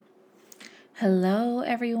Hello,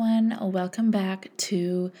 everyone. Welcome back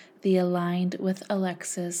to the Aligned with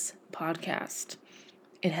Alexis podcast.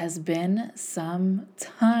 It has been some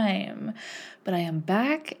time, but I am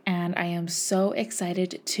back and I am so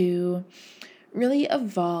excited to really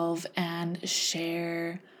evolve and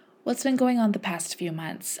share what's been going on the past few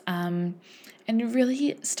months and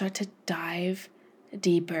really start to dive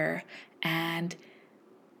deeper. And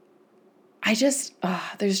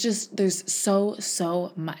there's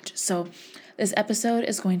so much. So this episode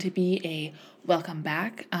is going to be a welcome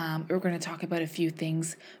back. We're going to talk about a few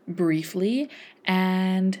things briefly,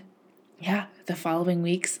 and the following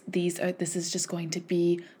weeks, this is just going to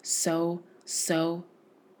be so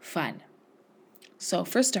fun. So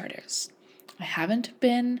for starters, I haven't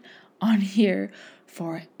been on here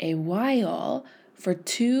for a while for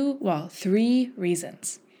three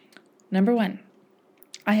reasons. Number one,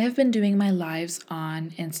 I have been doing my lives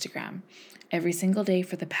on Instagram every single day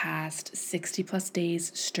for the past 60 plus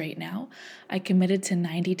days straight now. I committed to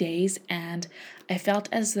 90 days and I felt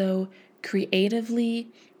as though creatively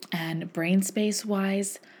and brain space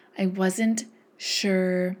wise, I wasn't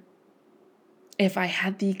sure if I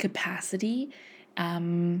had the capacity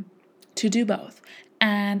to do both.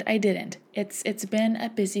 And I didn't. It's been a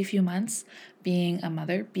busy few months being a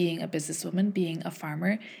mother, being a businesswoman, being a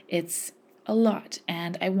farmer. It's a lot.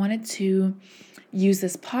 And I wanted to use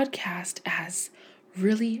this podcast as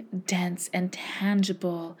really dense and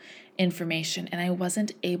tangible information. And I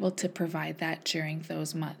wasn't able to provide that during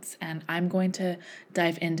those months. And I'm going to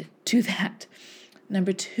dive into that.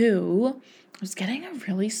 Number two, I was getting a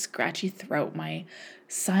really scratchy throat. My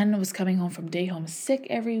son was coming home from day home sick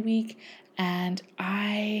every week, and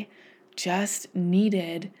I just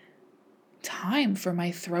needed time for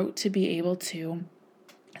my throat to be able to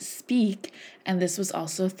speak. And this was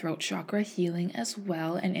also throat chakra healing as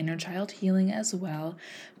well, and inner child healing as well.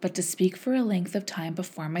 But to speak for a length of time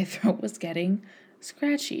before my throat was getting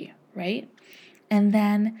scratchy, right? And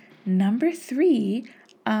then number three,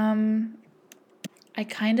 I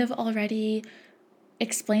kind of already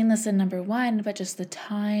explained this in number one, but just the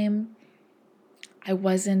time, I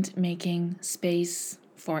wasn't making space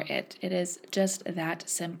for it. It is just that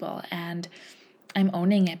simple. And I'm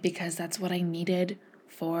owning it because that's what I needed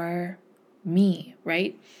for me,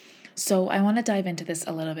 right? So I want to dive into this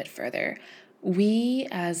a little bit further. We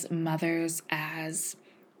as mothers, as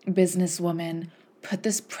businesswomen, put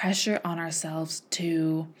this pressure on ourselves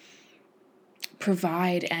to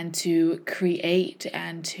provide and to create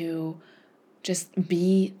and to just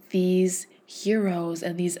be these heroes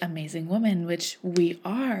and these amazing women, which we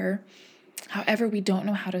are. However, we don't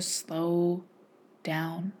know how to slow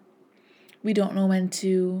down. We don't know when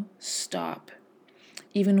to stop.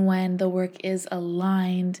 Even when the work is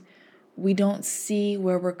aligned, we don't see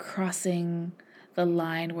where we're crossing the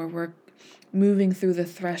line, where we're moving through the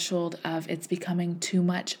threshold of it's becoming too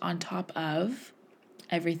much on top of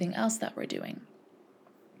everything else that we're doing.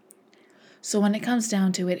 So when it comes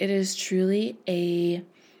down to it, it is truly a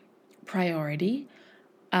priority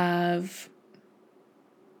of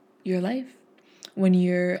your life. When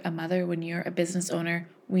you're a mother, when you're a business owner,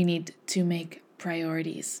 we need to make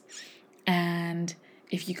priorities. And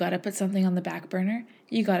if you got to put something on the back burner,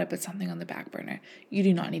 you got to put something on the back burner. You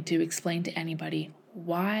do not need to explain to anybody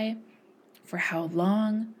why, for how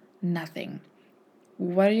long, nothing.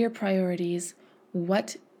 What are your priorities?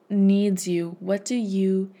 What needs you? What do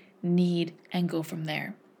you need? And go from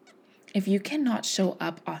there. If you cannot show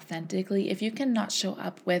up authentically, if you cannot show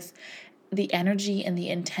up with the energy and the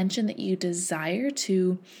intention that you desire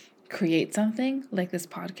to create something like this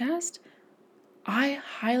podcast, I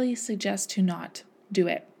highly suggest to not do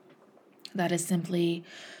it. Those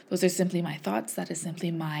are simply my thoughts. That is simply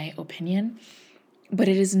my opinion. But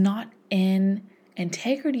it is not in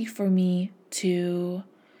integrity for me to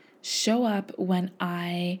show up when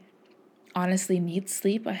I honestly need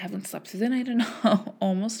sleep. I haven't slept through the night in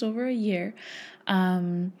almost over a year.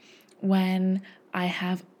 When I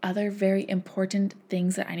have other very important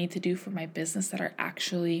things that I need to do for my business that are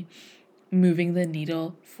actually moving the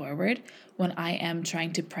needle forward, when I am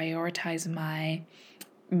trying to prioritize my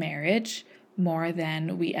marriage more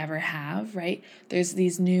than we ever have, right? There's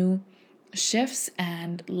these new shifts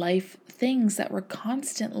and life things that we're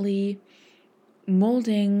constantly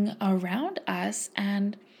molding around us,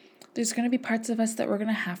 and there's going to be parts of us that we're going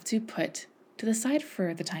to have to put to the side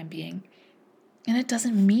for the time being. And it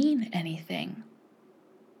doesn't mean anything.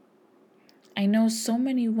 I know so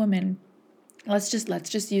many women, let's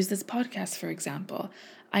just use this podcast for example.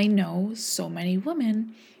 I know so many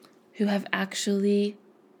women who have actually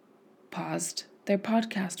paused their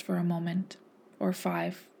podcast for a moment or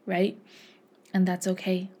 5, right? And that's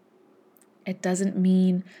okay. It doesn't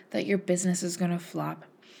mean that your business is going to flop.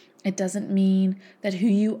 It doesn't mean that who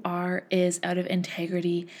you are is out of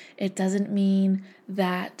integrity. It doesn't mean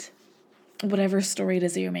that whatever story it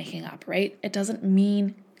is that you're making up, right? It doesn't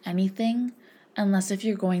mean anything unless if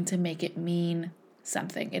you're going to make it mean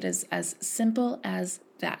something. It is as simple as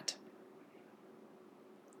that.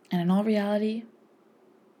 And in all reality,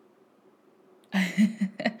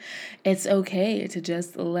 it's okay to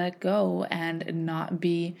just let go and not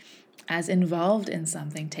be as involved in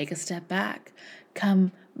something. Take a step back.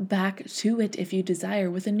 Come back to it if you desire,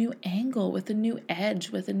 with a new angle, with a new edge,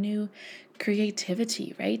 with a new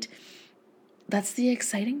creativity, right? That's the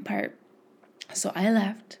exciting part. So I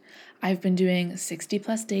left. I've been doing 60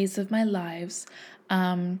 plus days of my lives.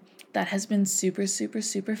 That has been super, super,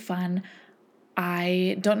 super fun.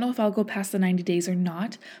 I don't know if I'll go past the 90 days or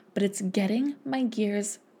not, but it's getting my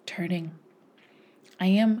gears turning.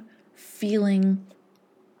 I'm feeling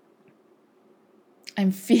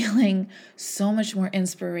so much more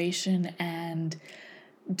inspiration and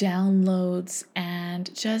downloads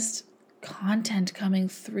and just content coming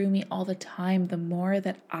through me all the time. The more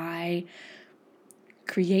that I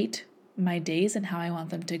create my days and how I want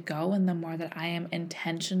them to go, and the more that I am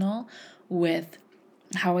intentional with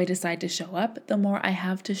how I decide to show up, the more I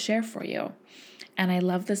have to share for you. And I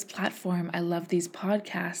love this platform. I love these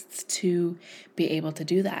podcasts to be able to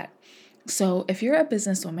do that. So if you're a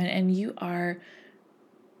businesswoman and you are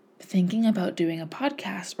thinking about doing a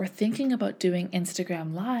podcast or thinking about doing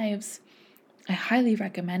Instagram lives, I highly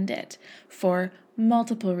recommend it for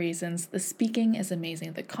multiple reasons. The speaking is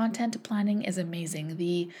amazing. The content planning is amazing.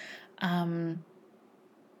 The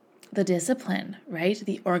discipline, right?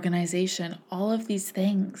 The organization, all of these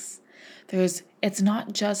things. It's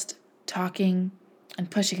not just talking and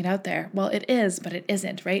pushing it out there. Well, it is, but it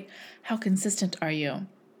isn't, right? How consistent are you?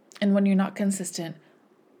 And when you're not consistent,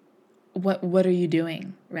 what are you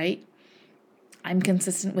doing, right? I'm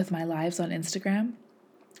consistent with my lives on Instagram.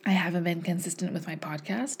 I haven't been consistent with my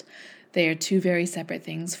podcast. They are two very separate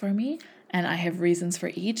things for me, and I have reasons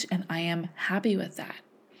for each, and I am happy with that.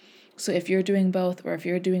 So if you're doing both, or if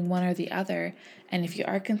you're doing one or the other, and if you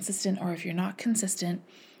are consistent or if you're not consistent,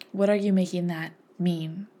 what are you making that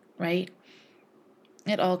mean, right?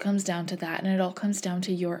 It all comes down to that, and it all comes down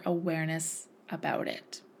to your awareness about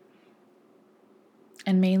it.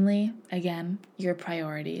 And mainly, again, your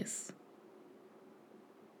priorities.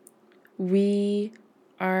 We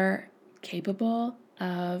are capable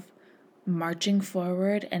of marching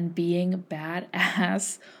forward and being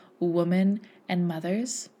badass women and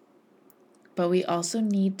mothers, but we also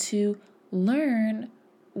need to learn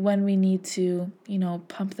when we need to,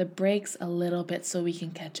 pump the brakes a little bit so we can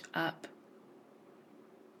catch up.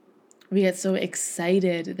 We get so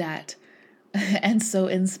excited that and so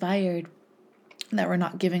inspired that we're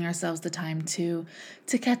not giving ourselves the time to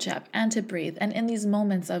catch up and to breathe. And in these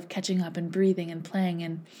moments of catching up and breathing and playing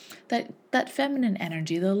and that feminine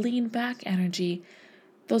energy, the lean back energy,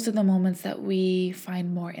 those are the moments that we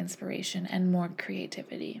find more inspiration and more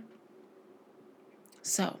creativity.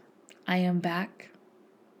 So, I am back.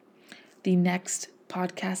 The next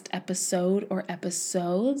podcast episode or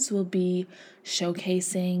episodes will be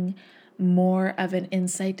showcasing more of an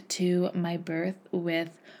insight to my birth with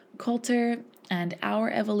Coulter and our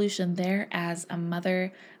evolution there as a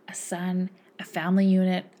mother, a son, a family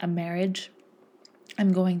unit, a marriage.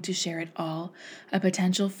 I'm going to share it all. A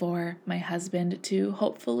potential for my husband to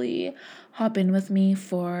hopefully hop in with me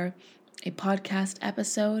for a podcast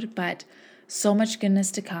episode, but so much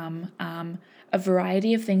goodness to come. A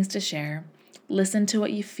variety of things to share. Listen to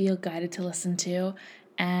what you feel guided to listen to,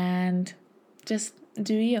 and just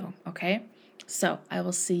do you, okay? So I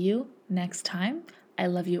will see you next time. I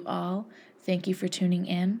love you all. Thank you for tuning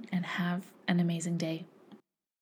in, and have an amazing day.